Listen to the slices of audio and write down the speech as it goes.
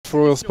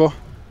for sport.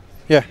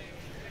 Yeah.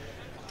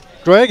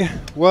 Greg,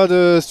 what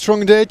a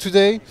strong day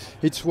today.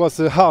 It was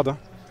hard. Huh?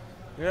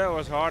 Yeah, it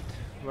was hard,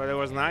 but it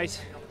was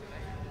nice.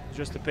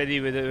 Just a pity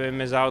we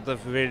miss out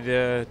of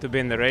to be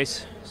in the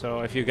race.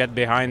 So if you get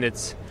behind,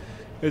 it's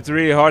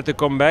really hard to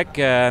come back.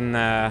 And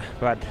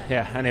but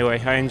yeah,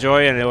 anyway, I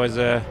enjoy, and it was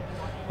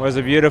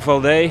a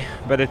beautiful day.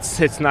 But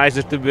it's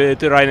nicer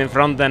to ride in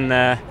front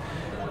than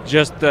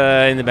just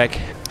in the back.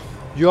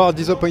 You are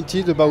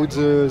disappointed about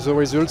the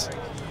results?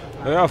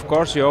 Yeah, of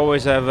course. You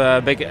always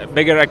have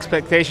bigger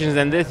expectations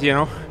than this, you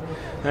know.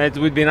 It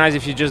would be nice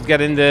if you just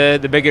get in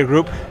the bigger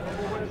group.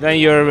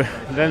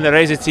 Then the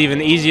race it's even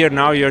easier.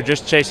 Now you're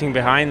just chasing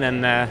behind,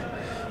 and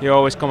you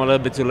always come a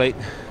little bit too late.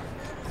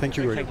 Thank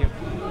you. Thank you.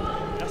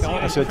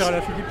 Merci.